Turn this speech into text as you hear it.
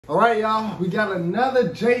Alright, y'all, we got another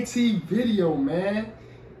JT video, man.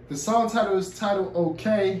 The song title is titled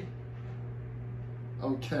Okay.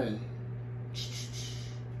 Okay.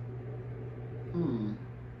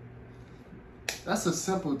 That's a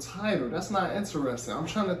simple title. That's not interesting. I'm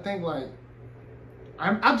trying to think like,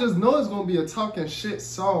 I just know it's gonna be a talking shit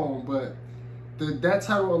song, but that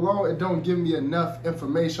title alone, it don't give me enough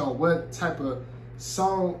information on what type of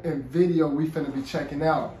song and video we finna be checking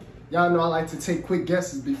out. Y'all know I like to take quick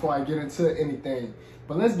guesses before I get into anything.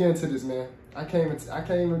 But let's get into this, man. I can't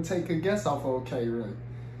even take a guess off of Okay, really.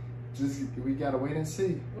 We gotta wait and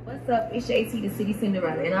see. What's up? It's JT, the City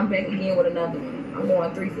Cinderella, and I'm back again with another one. I'm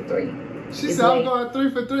going 3 for 3. She said I'm going 3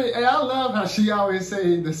 for 3. Hey, I love how she always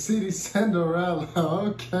say the City Cinderella.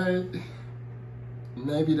 Okay.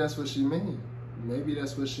 Maybe that's what she mean. Maybe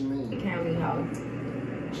that's what she mean. County Hall.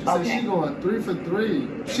 She said she going 3 for 3.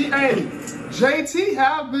 Hey, JT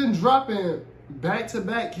have been dropping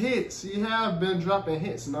back-to-back hits. She have been dropping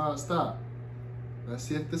hits non-stop. Let's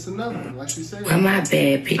see if this another one, like she said. Where my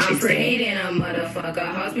bad bitches I'm pretty than a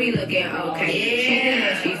motherfucker. Hoes be looking okay.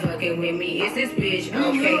 Yeah. She fucking with me. Is this bitch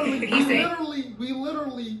okay? We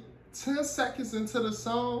literally 10 seconds into the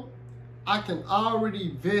song, I can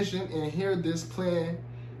already vision and hear this playing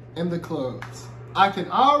in the clubs. I can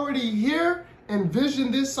already hear and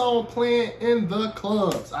vision this song playing in the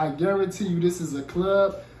clubs. I guarantee you this is a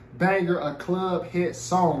club banger, a club hit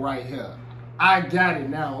song right here. I got it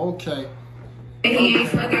now, okay. He ain't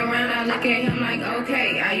fucking around, I look at him like,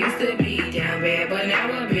 okay. I used to be down bad, but now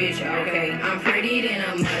a bitch, okay. I'm pretty than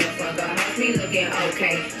a motherfucker, hoes me looking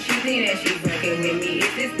okay. She think that she fucking with me,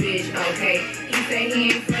 is this bitch, okay. He say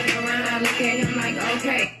he ain't fucking around, I look at him like,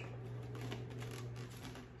 okay.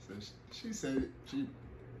 So she said she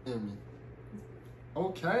in me.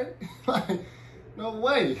 Okay? Like, no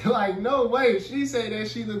way. Like, no way. She said that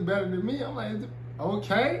she look better than me. I'm like,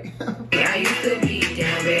 okay. I used to be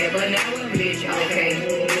down bad, but now a bitch,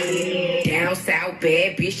 okay. Down south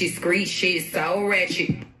bad, bitch, this street shit so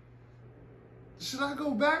ratchet. Should I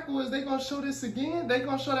go backwards? They gonna show this again? They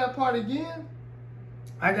gonna show that part again?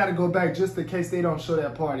 I gotta go back just in case they don't show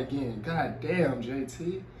that part again. God damn,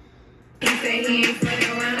 JT. He say he ain't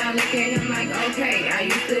fucking around, I look at him like, okay. I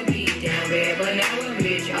used to be down bad, but now a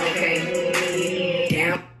bitch, okay.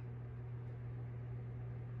 Down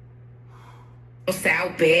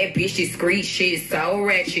south bad, bitch, this street shit so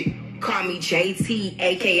ratchet. Call me JT,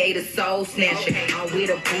 aka the Soul Snatcher. I'm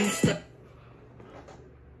with a booster.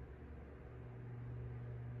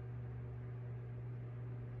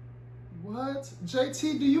 What?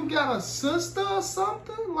 JT, do you got a sister or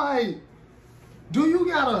something? Like, do you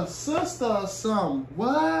got a sister or something?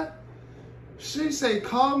 What? She say,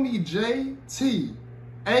 call me JT,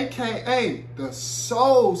 aka the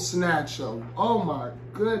Soul Snatcher. Oh my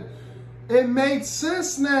good. It makes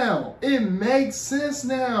sense now. It makes sense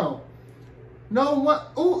now. No one,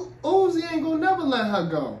 Uzi ain't gonna never let her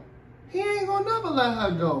go. He ain't gonna never let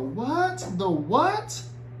her go. What? The what?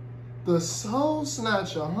 The Soul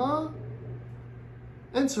Snatcher, huh?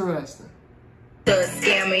 Interesting. The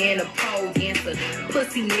scammer in the pole dancer.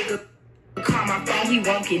 Pussy nigga call my phone, he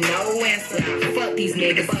won't get no answer. Fuck these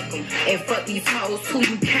niggas, fuck them. And fuck these hoes who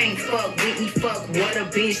you can't fuck with me. Fuck what a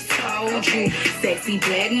bitch told you. Sexy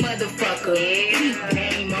black motherfucker. Keep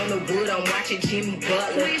game on the wood, I'm watching Jimmy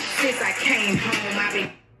Butler. Since I came home, I've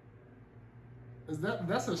been.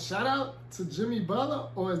 That's a shout out to Jimmy Butler,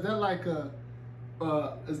 or is that like a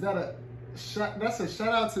that's a shout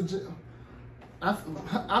out to Jimmy? I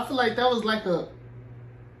feel like that was like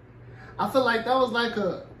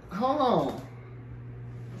a, hold on.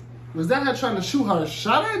 Was that her trying to shoot her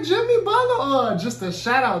shot at Jimmy Butler, or just a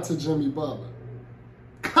shout out to Jimmy Butler?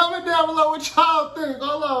 Comment down below what y'all think.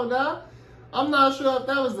 Hold on now. I'm not sure if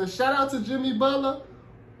that was a shout out to Jimmy Butler,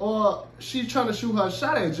 or she trying to shoot her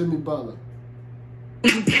shot at Jimmy Butler.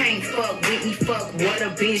 You can't fuck with me, fuck what a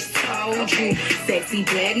bitch told you. Sexy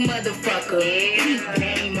black motherfucker. Keep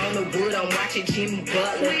game on the wood, I'm watching Jimmy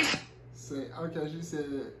Butler. Say, okay, she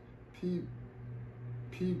said, peep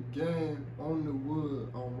game on the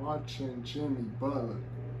wood, I'm watching Jimmy Butler.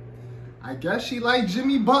 I guess she like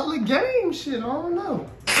Jimmy Butler game shit, I don't know.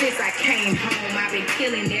 Since I came home, I've been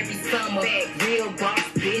killing every summer. Real boss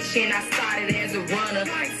bitch, and I started as a runner.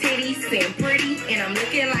 Titties and pretty, and I'm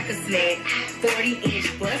looking like a snack.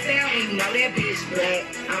 40-inch bust out, and you know that bitch black.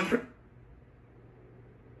 I'm pretty.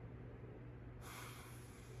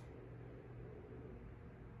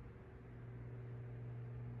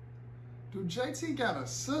 Dude, JT got a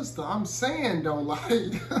sister. I'm saying though,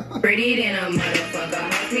 like. Pretty than a motherfucker.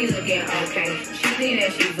 Hoes me looking okay. She think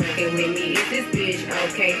that she fucking with me. Is this bitch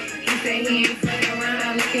okay? He say he ain't fucking around.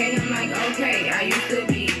 I look at him like, okay. I used to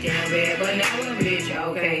be down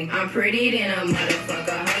I'm pretty than a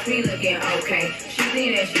motherfucker. Hoes me looking okay. She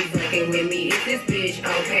think that she's fucking with me. Is this bitch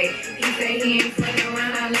okay? He say he ain't fucking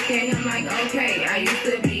around. I look at him like, okay. I used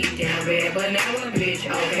to be down bad, but now a bitch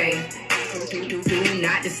okay. Do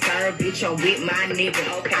not disturb, bitch. I'm with my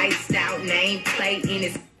nigga. Okay. Iced out name plate in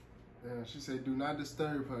his. Yeah, she said, do not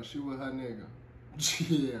disturb her. She with her nigga.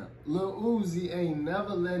 Yeah. Lil Uzi ain't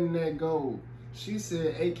never letting that go. She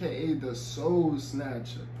said, AKA the Soul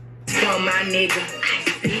Snatcher. From my nigga.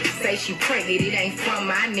 Bitch say she pregnant. It ain't from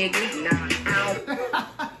my nigga. Nah, I don't.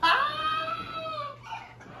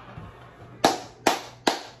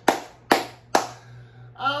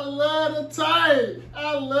 I love the type.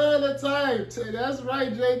 I love the type. That's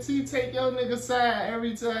right, JT. Take your nigga side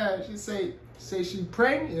every time. She say she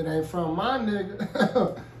pregnant. It ain't from my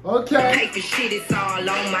nigga. Okay. Take the shit, it's all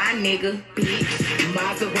on my nigga, bitch.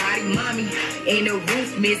 Maserati mommy, and the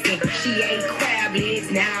roof missing. She ate crab legs,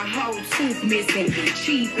 now a whole tooth missing.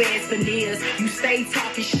 Cheap ass veneers, you stay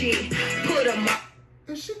talking shit. Put them up.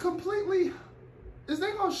 Is she completely... Is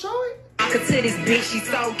they gonna show it? Talking to this bitch, she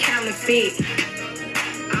so counterfeit.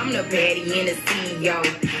 I'm the baddie and the CEO.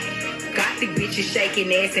 Got the bitches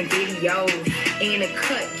shaking ass in videos. In a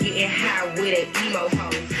cut, getting high with an emo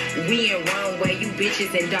hoe. We in runway, you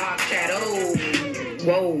bitches in dark shadows.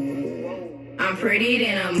 Whoa. I'm pretty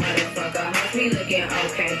than a motherfucker. Hoes me looking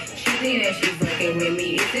okay. She think that she fucking with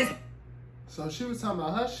me. Is this? So she was talking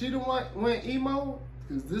about her. She the one went emo?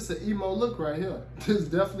 Because this an emo look right here. This is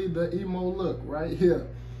definitely the emo look right here.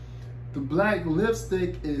 The black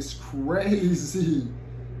lipstick is crazy.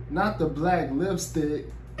 Not the black lipstick.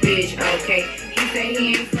 Bitch, okay. He say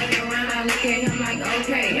he ain't fucking around. I look at him like,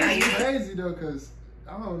 okay. Are you crazy though? Because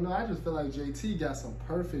I don't know. I just feel like JT got some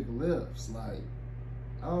perfect lips. Like,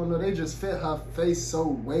 I don't know. They just fit her face so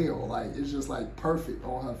well. Like, it's just like perfect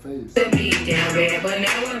on her face. To be down bad, but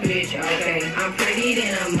now a bitch, okay. I'm pretty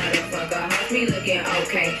than a motherfucker. Hoes me looking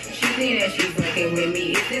okay. She think that she fucking with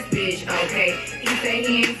me. Is this bitch okay? He say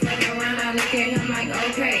he ain't fucking around. I look at him like,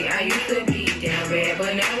 okay. I used to be down bad,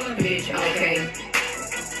 but now a bitch, okay.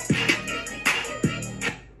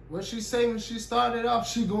 What she say when she started off?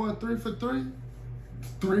 She going 3 for 3?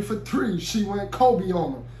 3 for 3. She went Kobe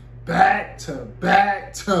on them. Back to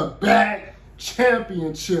back to back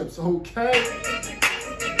championships, okay?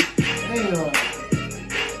 Damn.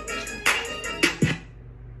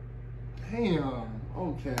 Damn.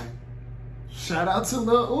 Okay. Shout out to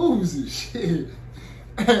Lil Uzi. Shit.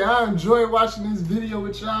 Hey, I enjoyed watching this video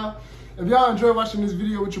with y'all. If y'all enjoy watching this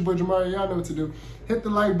video with your boy Jamario, y'all know what to do. Hit the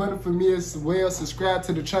like button for me as well. Subscribe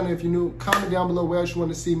to the channel if you're new. Comment down below where else you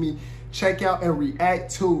want to see me check out and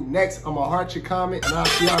react to next. I'm going to heart your comment, and I'll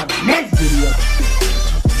see y'all in the next video.